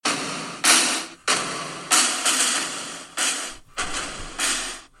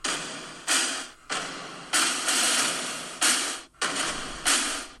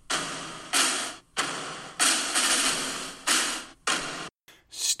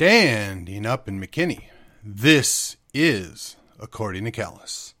Standing up in McKinney, this is According to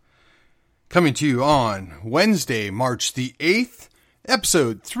Callus. Coming to you on Wednesday, March the 8th,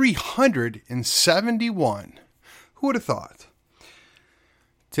 episode 371. Who would have thought?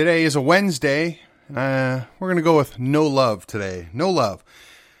 Today is a Wednesday. We're going to go with no love today. No love.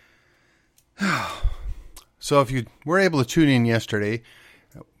 So if you were able to tune in yesterday,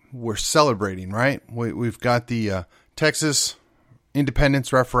 we're celebrating, right? We've got the Texas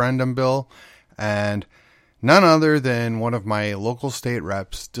independence referendum bill, and none other than one of my local state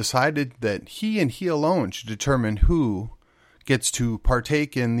reps decided that he and he alone should determine who gets to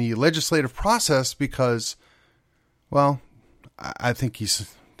partake in the legislative process because, well, I think he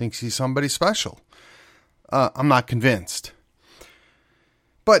thinks he's somebody special. I'm not convinced.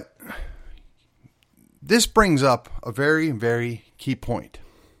 But this brings up a very, very key point.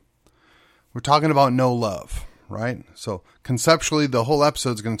 We're talking about no love, right? So conceptually, the whole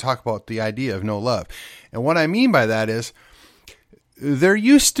episode is going to talk about the idea of no love. And what I mean by that is there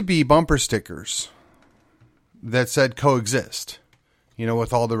used to be bumper stickers that said coexist,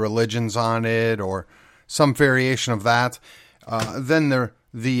 with all the religions on it or some variation of that. Then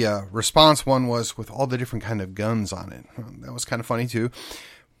the response one was with all the different kind of guns on it. That was kind of funny too.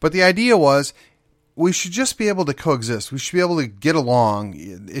 But the idea was we should just be able to coexist. We should be able to get along.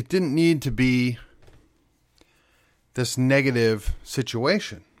 It didn't need to be this negative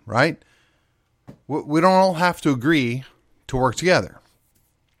situation, right? We don't all have to agree to work together.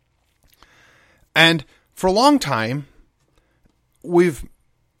 And for a long time, we've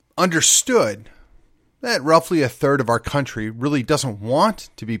understood that roughly a third of our country really doesn't want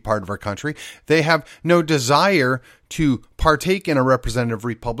to be part of our country. They have no desire to partake in a representative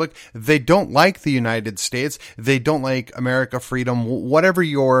republic. They don't like the United States. They don't like America, freedom, whatever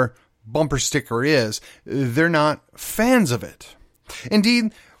your bumper sticker is. They're not fans of it.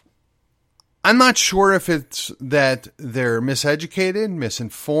 Indeed, I'm not sure if it's that they're miseducated,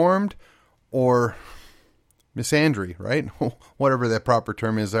 misinformed, or misandry, right? Whatever that proper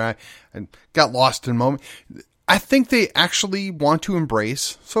term is there. I got lost in a moment. I think they actually want to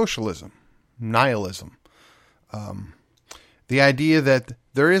embrace socialism, nihilism. The idea that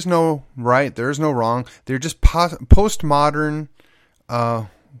there is no right, there is no wrong. They're just postmodern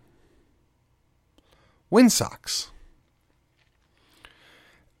windsocks.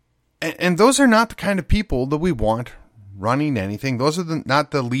 And those are not the kind of people that we want running anything. Those are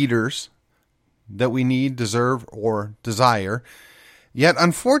not the leaders that we need, deserve, or desire. Yet,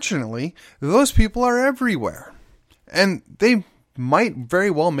 unfortunately, those people are everywhere. And they might very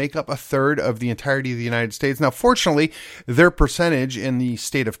well make up a third of the entirety of the United States. Now, fortunately, their percentage in the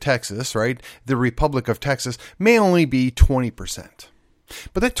state of Texas, right, the Republic of Texas, may only be 20%.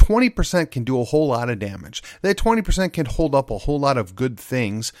 But that 20% can do a whole lot of damage. That 20% can hold up a whole lot of good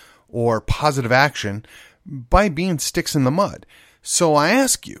things or positive action by being sticks in the mud. So I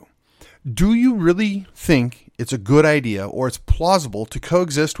ask you, do you really think it's a good idea or it's plausible to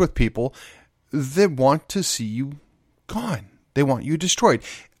coexist with people that want to see you gone? They want you destroyed.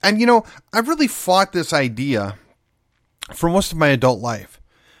 And, I've really fought this idea for most of my adult life.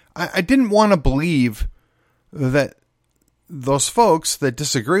 I didn't want to believe that those folks that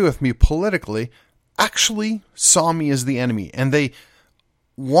disagree with me politically actually saw me as the enemy and they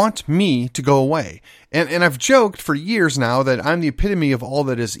want me to go away. And I've joked for years now that I'm the epitome of all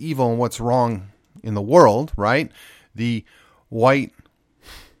that is evil and what's wrong in the world, right? The white,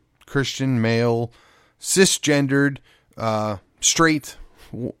 Christian, male, cisgendered, straight,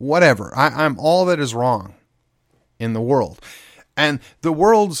 whatever. I'm all that is wrong in the world. And the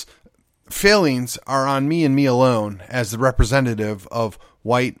world's failings are on me and me alone as the representative of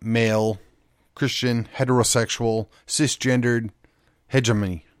white, male, Christian, heterosexual, cisgendered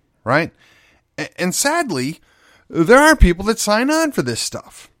hegemony, right? And sadly, there are people that sign on for this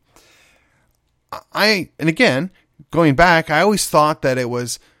stuff. And again, going back, I always thought that it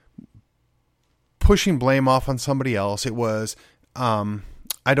was pushing blame off on somebody else. It was,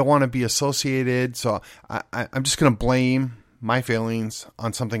 I don't want to be associated, so I'm just going to blame my failings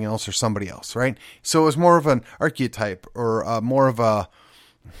on something else or somebody else, right? So it was more of an archetype or more of a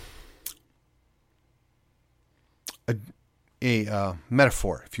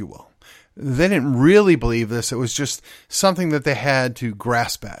metaphor, if you will. They didn't really believe this. It was just something that they had to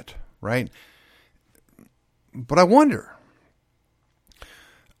grasp at, right? But I wonder.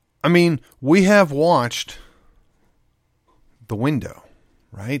 I mean, we have watched The Window,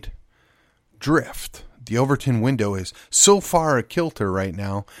 right? Drift. The Overton window is so far a kilter right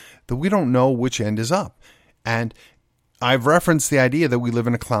now that we don't know which end is up. And I've referenced the idea that we live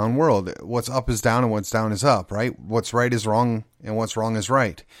in a clown world. What's up is down and what's down is up, right? What's right is wrong and what's wrong is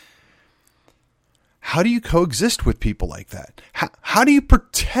right. How do you coexist with people like that? How do you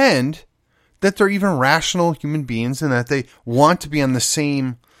pretend that they're even rational human beings and that they want to be on the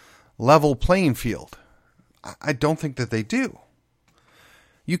same level playing field? I don't think that they do.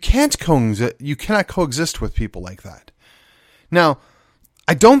 You cannot coexist with people like that. Now,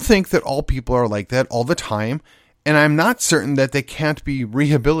 I don't think that all people are like that all the time, and I'm not certain that they can't be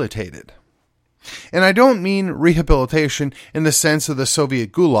rehabilitated. And I don't mean rehabilitation in the sense of the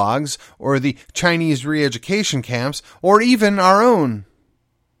Soviet gulags or the Chinese re-education camps or even our own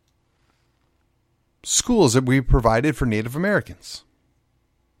schools that we provided for Native Americans.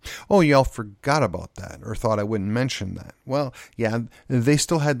 Oh, y'all forgot about that or thought I wouldn't mention that. Well, yeah, they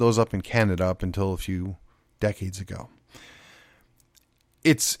still had those up in Canada up until a few decades ago.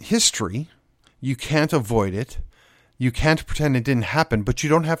 It's history. You can't avoid it. You can't pretend it didn't happen, but you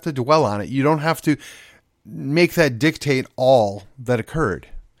don't have to dwell on it. You don't have to make that dictate all that occurred.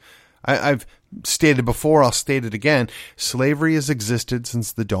 I've stated before, I'll state it again. Slavery has existed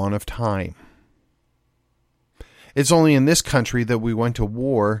since the dawn of time. It's only in this country that we went to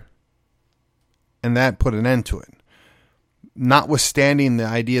war and that put an end to it. Notwithstanding the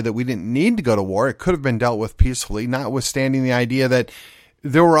idea that we didn't need to go to war, it could have been dealt with peacefully, notwithstanding the idea that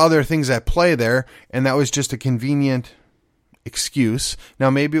there were other things at play there, and that was just a convenient excuse.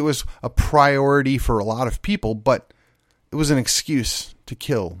 Now, maybe it was a priority for a lot of people, but it was an excuse to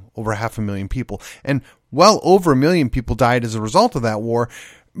kill over 500,000 people. And well over 1 million people died as a result of that war,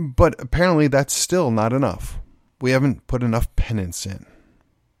 but apparently that's still not enough. We haven't put enough penance in.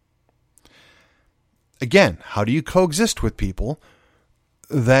 Again, how do you coexist with people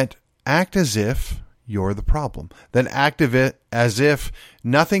that act as if you're the problem, that act of it as if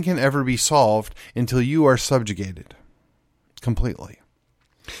nothing can ever be solved until you are subjugated completely?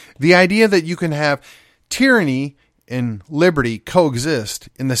 The idea that you can have tyranny and liberty coexist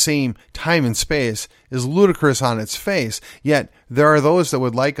in the same time and space is ludicrous on its face, yet there are those that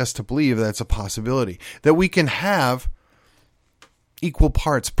would like us to believe that's a possibility, that we can have equal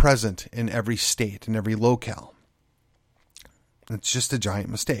parts present in every state, in every locale. It's just a giant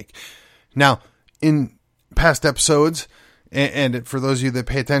mistake. Now, in past episodes, and for those of you that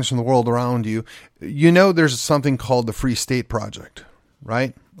pay attention to the world around you, you know there's something called the Free State Project,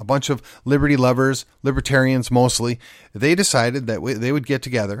 right? A bunch of liberty lovers, libertarians mostly, they decided that they would get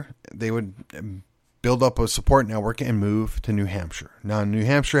together, they would build up a support network and move to New Hampshire. Now, New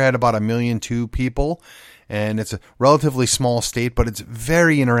Hampshire had about 1.2 million people, and it's a relatively small state, but it's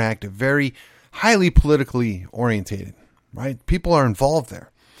very interactive, very highly politically orientated, right? People are involved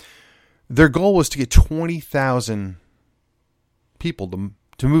there. Their goal was to get 20,000 people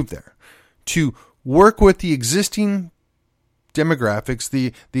to move there, to work with the existing demographics,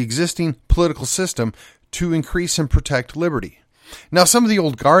 the existing political system to increase and protect liberty. Now, some of the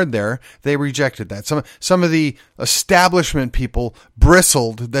old guard there, they rejected that. Some of the establishment people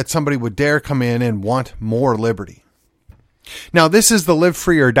bristled that somebody would dare come in and want more liberty. Now, this is the live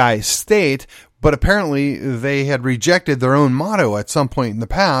free or die state, but apparently they had rejected their own motto at some point in the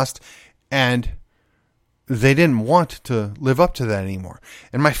past, and they didn't want to live up to that anymore.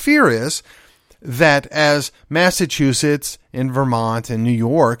 And my fear is that as Massachusetts and Vermont and New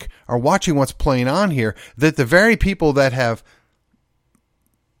York are watching what's playing on here, that the very people that have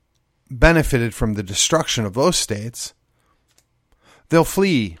benefited from the destruction of those states, they'll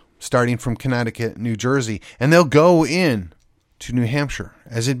flee starting from Connecticut, New Jersey, and they'll go in to New Hampshire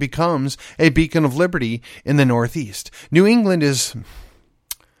as it becomes a beacon of liberty in the Northeast. New England is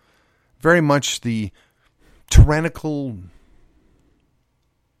very much the tyrannical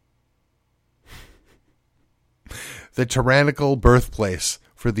birthplace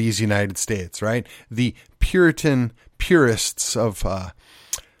for these United States, right? The Puritan purists of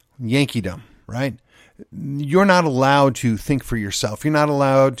Yankeedom, right? You're not allowed to think for yourself. You're not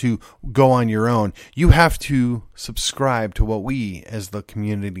allowed to go on your own. You have to subscribe to what we as the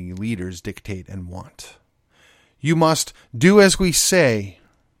community leaders dictate and want. You must do as we say.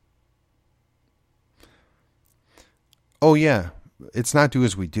 Oh yeah, it's not do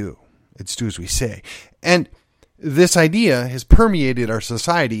as we do. It's do as we say. And this idea has permeated our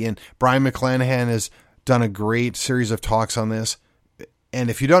society, and Brian McClanahan has done a great series of talks on this.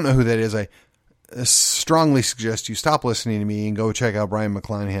 And if you don't know who that is, I strongly suggest you stop listening to me and go check out Brian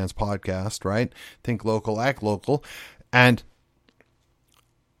McClanahan's podcast, right? Think local, act local. And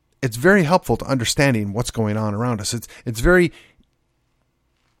it's very helpful to understanding what's going on around us. It's very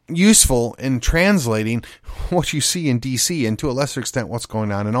useful in translating what you see in DC and to a lesser extent what's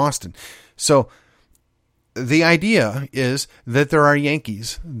going on in Austin. So the idea is that there are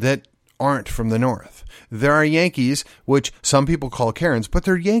Yankees that aren't from the North. There are Yankees, which some people call Karens, but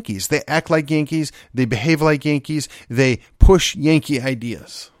they're Yankees. They act like Yankees. They behave like Yankees. They push Yankee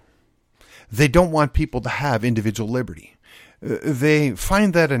ideas. They don't want people to have individual liberty. They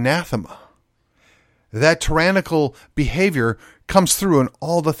find that anathema. That tyrannical behavior comes through in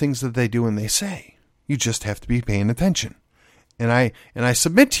all the things that they do and they say. You just have to be paying attention. And I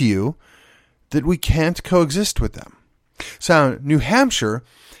submit to you that we can't coexist with them. So New Hampshire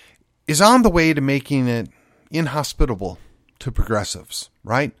is on the way to making it inhospitable to progressives,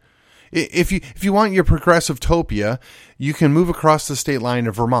 right? If you want your progressive topia, you can move across the state line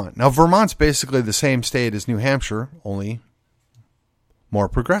of Vermont. Now, Vermont's basically the same state as New Hampshire, only more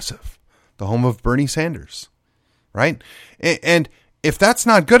progressive. The home of Bernie Sanders, right? And if that's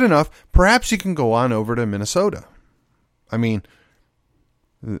not good enough, perhaps you can go on over to Minnesota. I mean,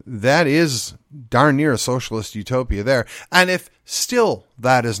 that is darn near a socialist utopia there. And if still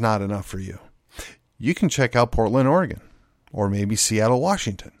that is not enough for you, you can check out Portland, Oregon, or maybe Seattle,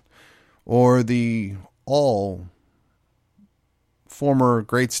 Washington, or the all former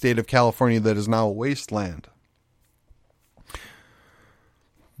great state of California that is now a wasteland.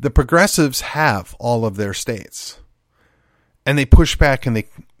 The progressives have all of their states, and they push back and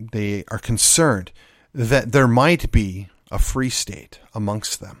they are concerned that there might be a free state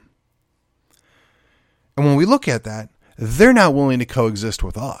amongst them. And when we look at that, they're not willing to coexist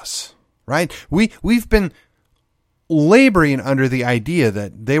with us, right? We've been laboring under the idea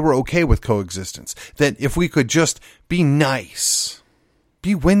that they were okay with coexistence, that if we could just be nice,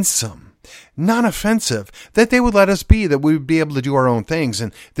 be winsome, non-offensive, that they would let us be, that we would be able to do our own things,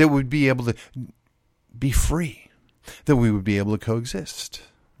 and that we would be able to be free, that we would be able to coexist,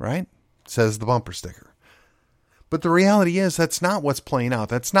 right? Says the bumper sticker. But the reality is that's not what's playing out.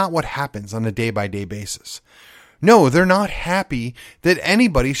 That's not what happens on a day-by-day basis. No, they're not happy that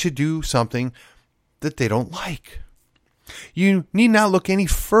anybody should do something that they don't like. You need not look any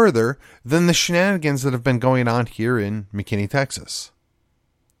further than the shenanigans that have been going on here in McKinney, Texas.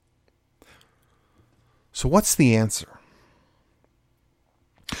 So what's the answer?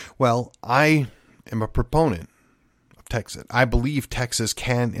 Well, I am a proponent of Texas. I believe Texas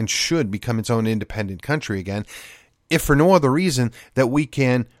can and should become its own independent country again, if for no other reason that we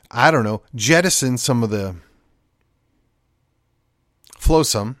can, jettison some of the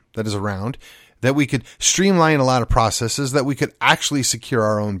flowsome that is around, that we could streamline a lot of processes, that we could actually secure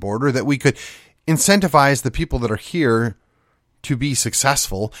our own border, that we could incentivize the people that are here to be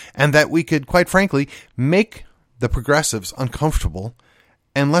successful, and that we could, quite frankly, make the progressives uncomfortable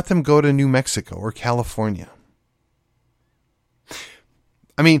and let them go to New Mexico or California.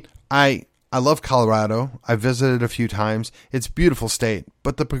 I mean, I love Colorado. I visited a few times. It's a beautiful state,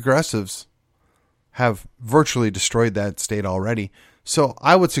 but the progressives have virtually destroyed that state already. So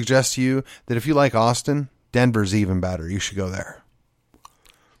I would suggest to you that if you like Austin, Denver's even better. You should go there.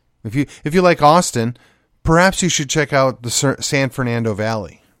 If you like Austin, perhaps you should check out the San Fernando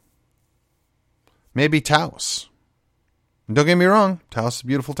Valley. Maybe Taos. Don't get me wrong, Taos is a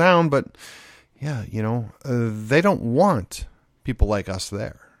beautiful town, but yeah, they don't want people like us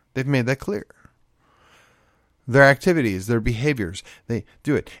there. They've made that clear. Their activities, their behaviors, they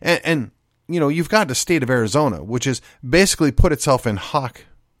do it. And you've got the state of Arizona, which has basically put itself in hock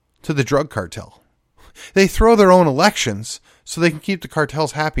to the drug cartel. They throw their own elections so they can keep the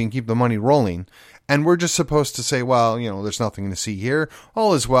cartels happy and keep the money rolling. And we're just supposed to say, well, there's nothing to see here.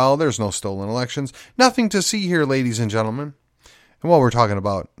 All is well. There's no stolen elections. Nothing to see here, ladies and gentlemen. And while we're talking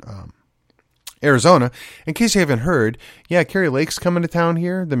about Arizona, in case you haven't heard, Kari Lake's coming to town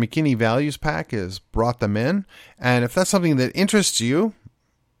here. The McKinney Values Pack has brought them in. And if that's something that interests you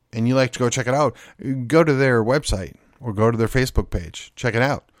and you like to go check it out, go to their website or go to their Facebook page. Check it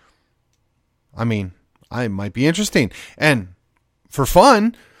out. I mean, it might be interesting. And for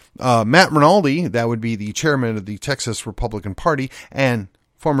fun, Matt Rinaldi, that would be the chairman of the Texas Republican Party, and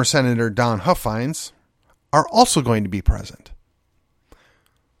former Senator Don Huffines are also going to be present.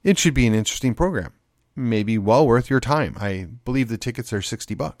 It should be an interesting program. Maybe well worth your time. I believe the tickets are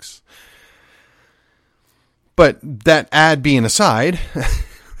 $60. But that ad being aside,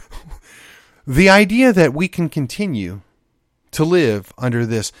 the idea that we can continue to live under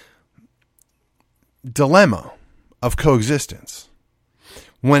this dilemma of coexistence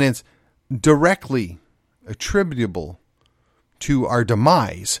when it's directly attributable to our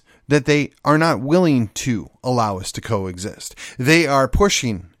demise, that they are not willing to allow us to coexist. They are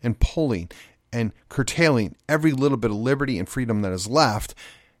pushing and pulling and curtailing every little bit of liberty and freedom that is left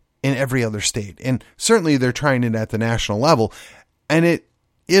in every other state. And certainly they're trying it at the national level. And it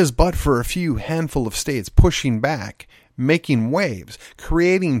is but for a few handful of states pushing back, making waves,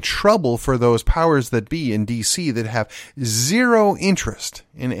 creating trouble for those powers that be in D.C. that have zero interest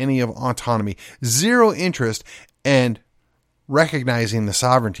in any of autonomy, zero interest in recognizing the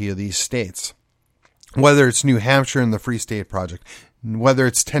sovereignty of these states. Whether it's New Hampshire and the Free State Project, whether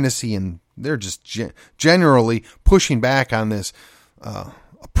it's Tennessee, and they're just generally pushing back on this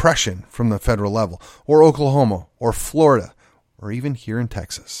oppression from the federal level, or Oklahoma, or Florida, or even here in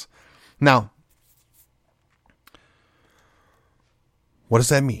Texas. Now, what does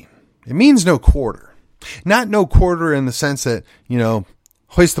that mean? It means no quarter. Not no quarter in the sense that,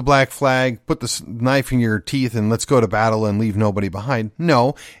 hoist the black flag, put the knife in your teeth, and let's go to battle and leave nobody behind.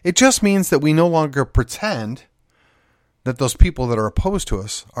 No, it just means that we no longer pretend that those people that are opposed to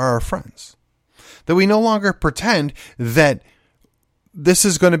us are our friends. That we no longer pretend that this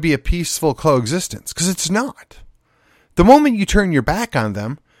is going to be a peaceful coexistence, because it's not. The moment you turn your back on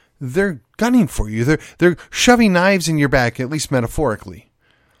them, they're gunning for you. They're shoving knives in your back, at least metaphorically.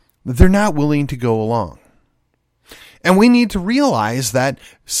 They're not willing to go along. And we need to realize that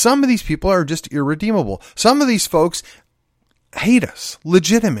some of these people are just irredeemable. Some of these folks hate us,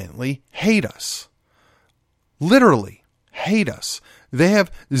 legitimately hate us, literally hate us. They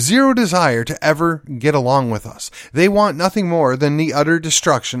have zero desire to ever get along with us. They want nothing more than the utter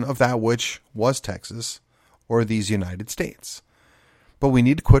destruction of that which was Texas or these United States. But we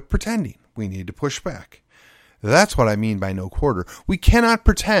need to quit pretending. We need to push back. That's what I mean by no quarter. We cannot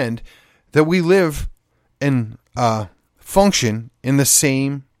pretend that we live and function in the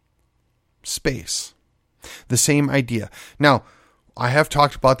same space, the same idea. Now, I have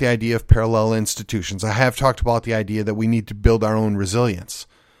talked about the idea of parallel institutions. I have talked about the idea that we need to build our own resilience.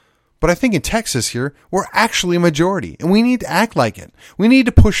 But I think in Texas here, we're actually a majority, and we need to act like it. We need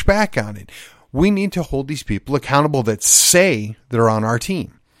to push back on it. We need to hold these people accountable that say they're on our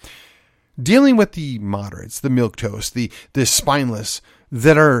team. Dealing with the moderates, the milquetoast, the spineless,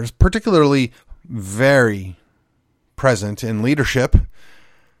 that are particularly very present in leadership,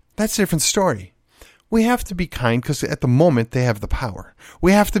 that's a different story. We have to be kind because at the moment they have the power.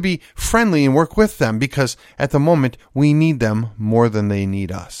 We have to be friendly and work with them because at the moment we need them more than they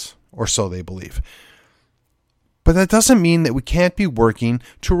need us, or so they believe. But that doesn't mean that we can't be working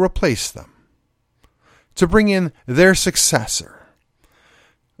to replace them, to bring in their successor,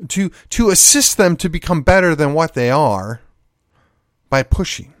 to assist them to become better than what they are by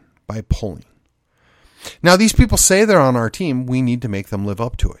pushing, by pulling. Now, these people say they're on our team. We need to make them live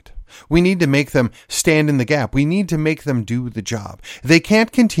up to it. We need to make them stand in the gap. We need to make them do the job. They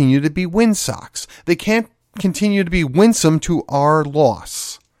can't continue to be windsocks. They can't continue to be winsome to our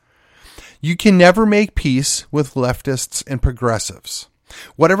loss. You can never make peace with leftists and progressives.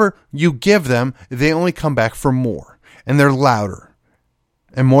 Whatever you give them, they only come back for more. And they're louder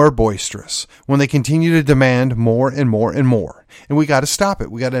and more boisterous when they continue to demand more and more and more. And we got to stop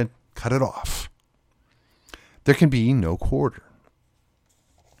it. We got to cut it off. There can be no quarter.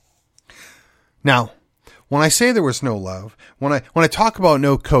 Now, when I say there was no love, when I talk about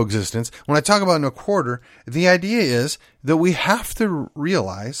no coexistence, when I talk about no quarter, the idea is that we have to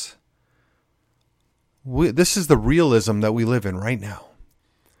realize this is the realism that we live in right now.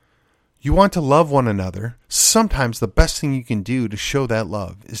 You want to love one another. Sometimes the best thing you can do to show that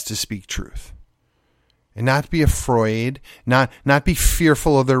love is to speak truth. And not be afraid, not be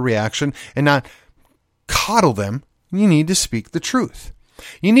fearful of their reaction, and not coddle them. You need to speak the truth.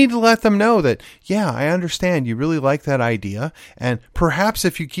 You need to let them know that, yeah, I understand you really like that idea, and perhaps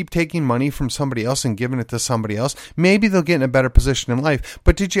if you keep taking money from somebody else and giving it to somebody else, maybe they'll get in a better position in life.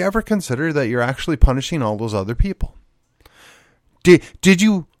 But did you ever consider that you're actually punishing all those other people? Did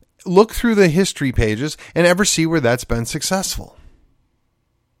you look through the history pages and ever see where that's been successful?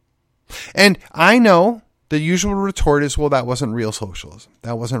 And I know the usual retort is, well, that wasn't real socialism.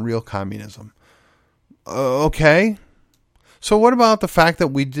 That wasn't real communism. Okay. So what about the fact that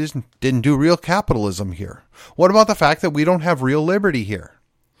we didn't do real capitalism here? What about the fact that we don't have real liberty here?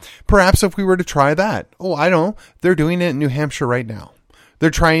 Perhaps if we were to try that. Oh, I don't know. They're doing it in New Hampshire right now.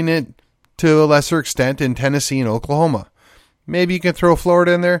 They're trying it to a lesser extent in Tennessee and Oklahoma. Maybe you can throw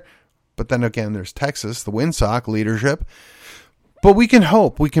Florida in there. But then again, there's Texas, the windsock leadership. But we can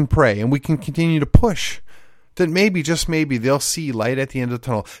hope, we can pray, and we can continue to push that maybe, just maybe, they'll see light at the end of the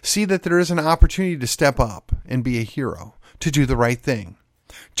tunnel. See that there is an opportunity to step up and be a hero, to do the right thing,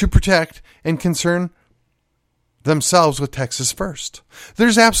 to protect and concern themselves with Texas first.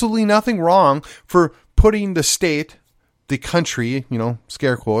 There's absolutely nothing wrong for putting the state, the country,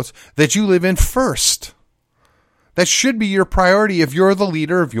 scare quotes, that you live in first. That should be your priority if you're the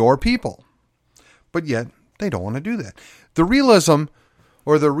leader of your people. But yet, they don't want to do that. The realism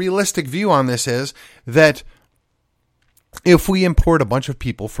or the realistic view on this is that if we import a bunch of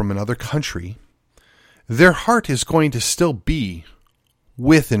people from another country, their heart is going to still be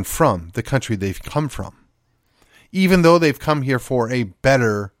with and from the country they've come from. Even though they've come here for a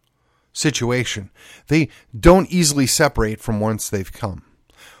better situation, they don't easily separate from whence they've come.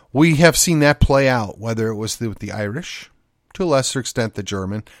 We have seen that play out, whether it was with the Irish, to a lesser extent the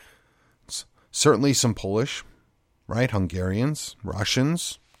German, certainly some Polish, right? Hungarians,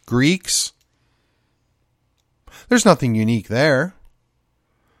 Russians, Greeks. There's nothing unique there.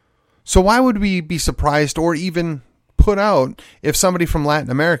 So why would we be surprised or even put out if somebody from Latin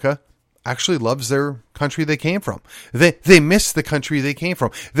America actually loves their country they came from? They miss the country they came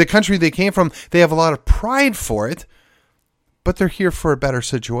from. The country they came from, they have a lot of pride for it, but they're here for a better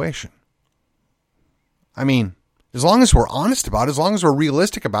situation. I mean, as long as we're honest about it, as long as we're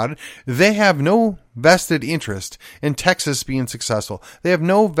realistic about it, they have no vested interest in Texas being successful. They have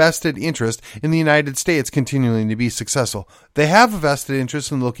no vested interest in the United States continuing to be successful. They have a vested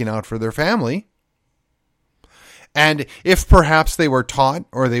interest in looking out for their family. And if perhaps they were taught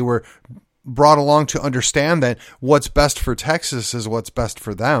or they were brought along to understand that what's best for Texas is what's best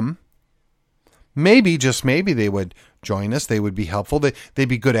for them, maybe, just maybe, they would join us. They would be helpful. They'd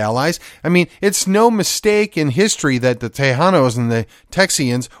be good allies. I mean, it's no mistake in history that the Tejanos and the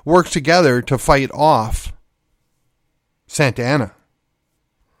Texians worked together to fight off Santa Anna.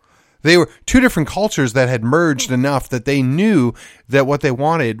 They were two different cultures that had merged enough that they knew that what they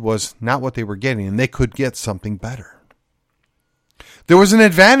wanted was not what they were getting, and they could get something better. There was an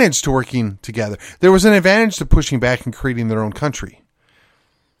advantage to working together. There was an advantage to pushing back and creating their own country.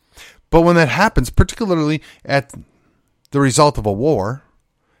 But when that happens, particularly at the result of a war,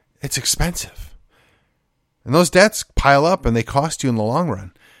 it's expensive. And those debts pile up and they cost you in the long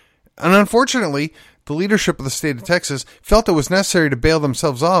run. And unfortunately, the leadership of the state of Texas felt it was necessary to bail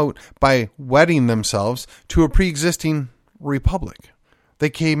themselves out by wedding themselves to a pre-existing republic. They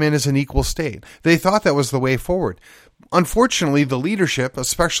came in as an equal state. They thought that was the way forward. Unfortunately, the leadership,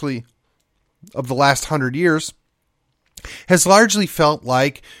 especially of the last 100 years, has largely felt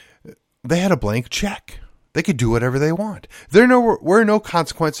like they had a blank check. They could do whatever they want. There were no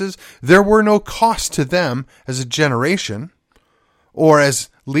consequences. There were no costs to them as a generation or as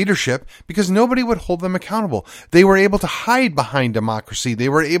leadership because nobody would hold them accountable. They were able to hide behind democracy. They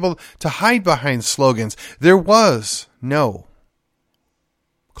were able to hide behind slogans. There was no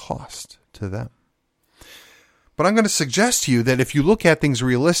cost to them. But I'm going to suggest to you that if you look at things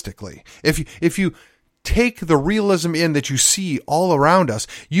realistically, if you take the realism in that you see all around us,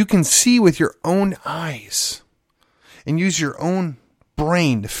 you can see with your own eyes and use your own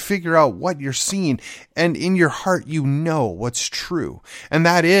brain to figure out what you're seeing. And in your heart, you know what's true. And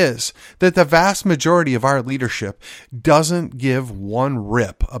that is that the vast majority of our leadership doesn't give one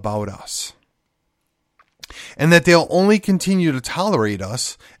rip about us. And that they'll only continue to tolerate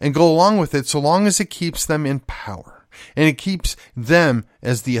us and go along with it so long as it keeps them in power and it keeps them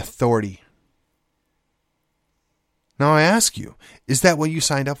as the authority. Now I ask you, is that what you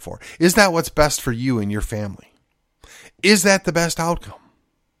signed up for? Is that what's best for you and your family? Is that the best outcome?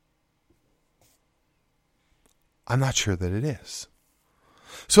 I'm not sure that it is.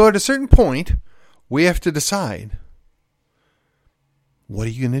 So at a certain point, we have to decide, what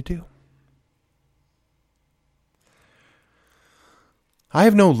are you going to do? I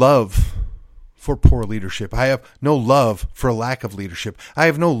have no love for poor leadership. I have no love for lack of leadership. I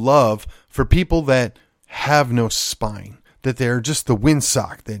have no love for people that have no spine, that they're just the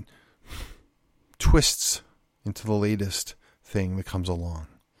windsock that twists into the latest thing that comes along.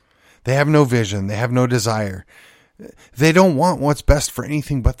 They have no vision. They have no desire. They don't want what's best for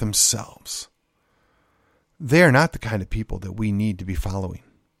anything but themselves. They are not the kind of people that we need to be following.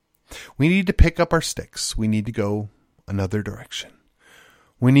 We need to pick up our sticks. We need to go another direction.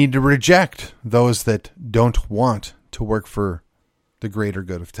 We need to reject those that don't want to work for the greater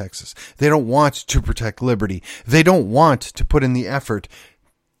good of Texas. They don't want to protect liberty. They don't want to put in the effort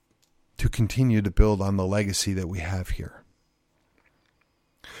to continue to build on the legacy that we have here.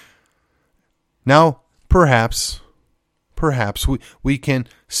 Now, perhaps we can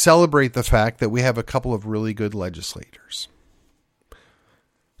celebrate the fact that we have a couple of really good legislators.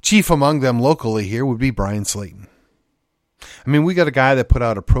 Chief among them locally here would be Bryan Slaton. I mean, we got a guy that put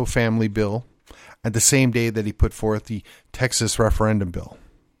out a pro-family bill at the same day that he put forth the Texas referendum bill,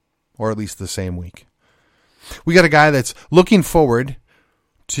 or at least the same week. We got a guy that's looking forward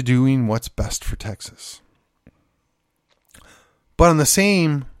to doing what's best for Texas. But on the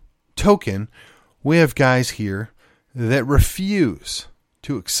same token, we have guys here that refuse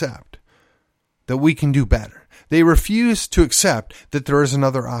to accept that we can do better, They refuse to accept that there is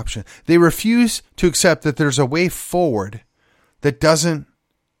another option. They refuse to accept that there's a way forward that doesn't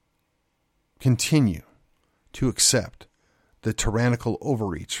continue to accept the tyrannical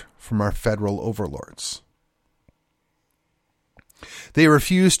overreach from our federal overlords. They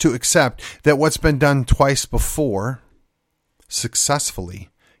refuse to accept that what's been done twice before successfully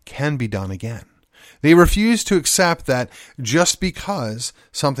can be done again. They refuse to accept that just because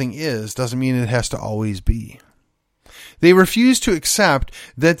something is doesn't mean it has to always be. They refuse to accept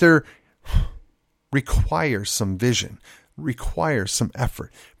that there requires some vision, requires some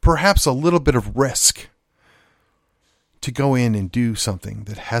effort, perhaps a little bit of risk to go in and do something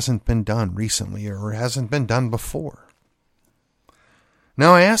that hasn't been done recently or hasn't been done before.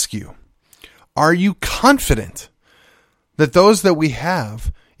 Now I ask you, are you confident that those that we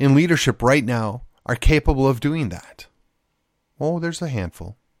have in leadership right now are capable of doing that? Oh, there's a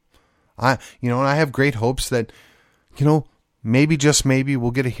handful. I have great hopes that, maybe, just maybe,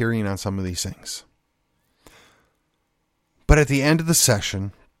 we'll get a hearing on some of these things. But at the end of the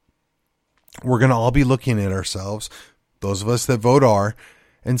session, we're going to all be looking at ourselves, those of us that vote are,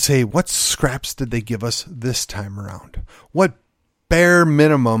 and say, what scraps did they give us this time around? What bare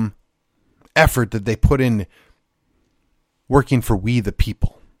minimum effort did they put in working for we the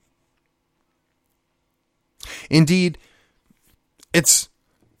people? Indeed, it's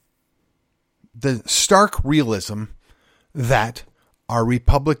the stark realism that our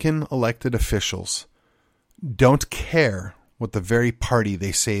Republican elected officials don't care what the very party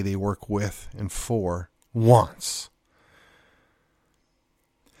they say they work with and for wants.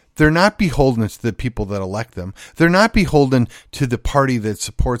 They're not beholden to the people that elect them. They're not beholden to the party that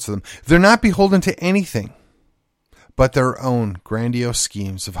supports them. They're not beholden to anything but their own grandiose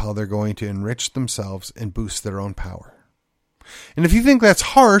schemes of how they're going to enrich themselves and boost their own power. And if you think that's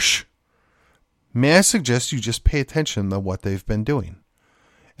harsh, may I suggest you just pay attention to what they've been doing.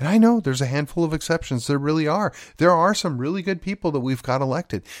 And I know there's a handful of exceptions. There really are. There are some really good people that we've got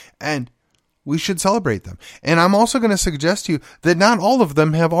elected, and we should celebrate them. And I'm also going to suggest to you that not all of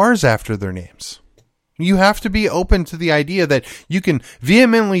them have R's after their names. You have to be open to the idea that you can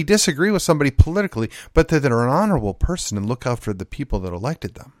vehemently disagree with somebody politically, but that they're an honorable person and look out for the people that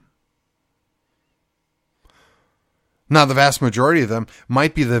elected them. Now, the vast majority of them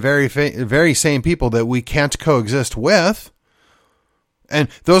might be the very same people that we can't coexist with. And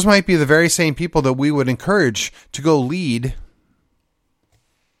those might be the very same people that we would encourage to go lead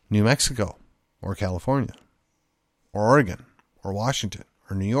New Mexico or California or Oregon or Washington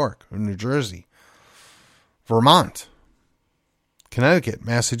or New York or New Jersey, Vermont, Connecticut,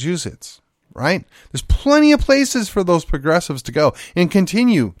 Massachusetts, right? There's plenty of places for those progressives to go and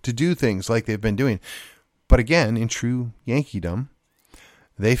continue to do things like they've been doing. But again, in true Yankeedom,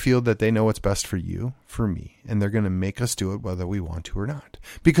 they feel that they know what's best for you, for me, and they're going to make us do it whether we want to or not.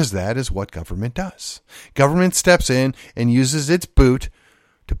 Because that is what government does. Government steps in and uses its boot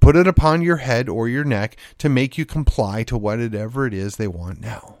to put it upon your head or your neck to make you comply to whatever it is they want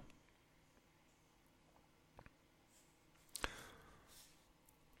now.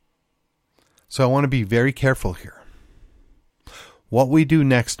 So I want to be very careful here. What we do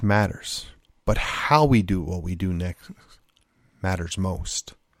next matters, but how we do what we do next matters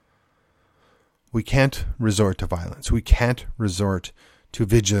most. We can't resort to violence. We can't resort to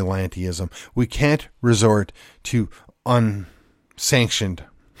vigilantism. We can't resort to unsanctioned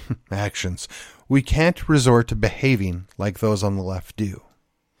actions. We can't resort to behaving like those on the left do.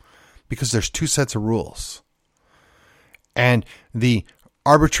 Because there's two sets of rules. And the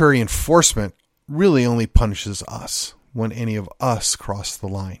arbitrary enforcement really only punishes us when any of us cross the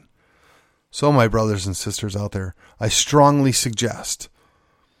line. So, my brothers and sisters out there, I strongly suggest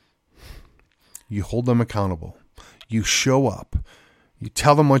you hold them accountable. You show up. You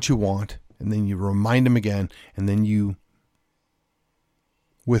tell them what you want, and then you remind them again, and then you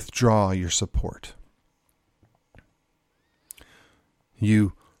withdraw your support.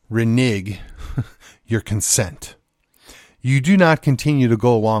 You renege your consent. You do not continue to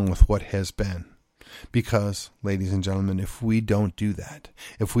go along with what has been. Because, ladies and gentlemen, if we don't do that,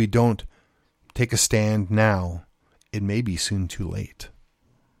 if we don't take a stand now, it may be soon too late.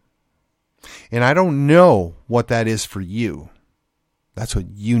 And I don't know what that is for you. That's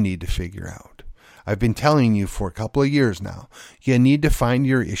what you need to figure out. I've been telling you for a couple of years now, you need to find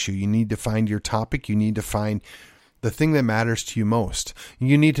your issue. You need to find your topic. You need to find the thing that matters to you most.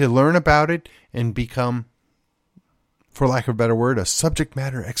 You need to learn about it and become, for lack of a better word, a subject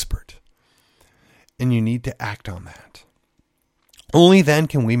matter expert. And you need to act on that. Only then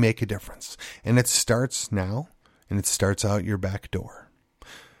can we make a difference. And it starts now, and it starts out your back door.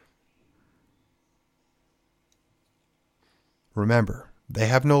 remember, they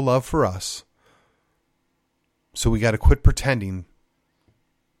have no love for us. So we got to quit pretending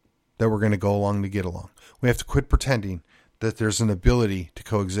that we're going to go along to get along. We have to quit pretending that there's an ability to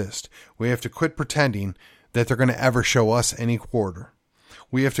coexist. We have to quit pretending that they're going to ever show us any quarter.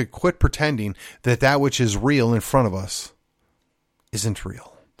 We have to quit pretending that that which is real in front of us isn't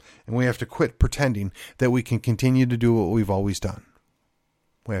real. And we have to quit pretending that we can continue to do what we've always done.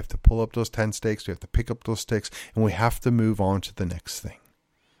 We have to pull up those 10 stakes. We have to pick up those sticks, and we have to move on to the next thing.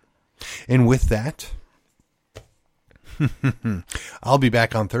 And with that, I'll be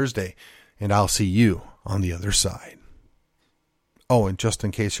back on Thursday, and I'll see you on the other side. Oh, and just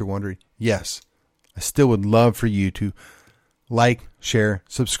in case you're wondering, yes, I still would love for you to like, share,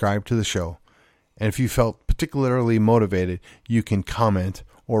 subscribe to the show. And if you felt particularly motivated, you can comment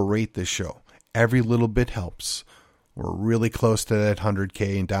or rate this show. Every little bit helps. We're really close to that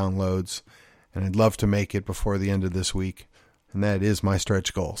 100K in downloads, and I'd love to make it before the end of this week. And that is my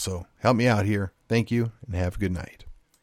stretch goal. So help me out here. Thank you, and have a good night.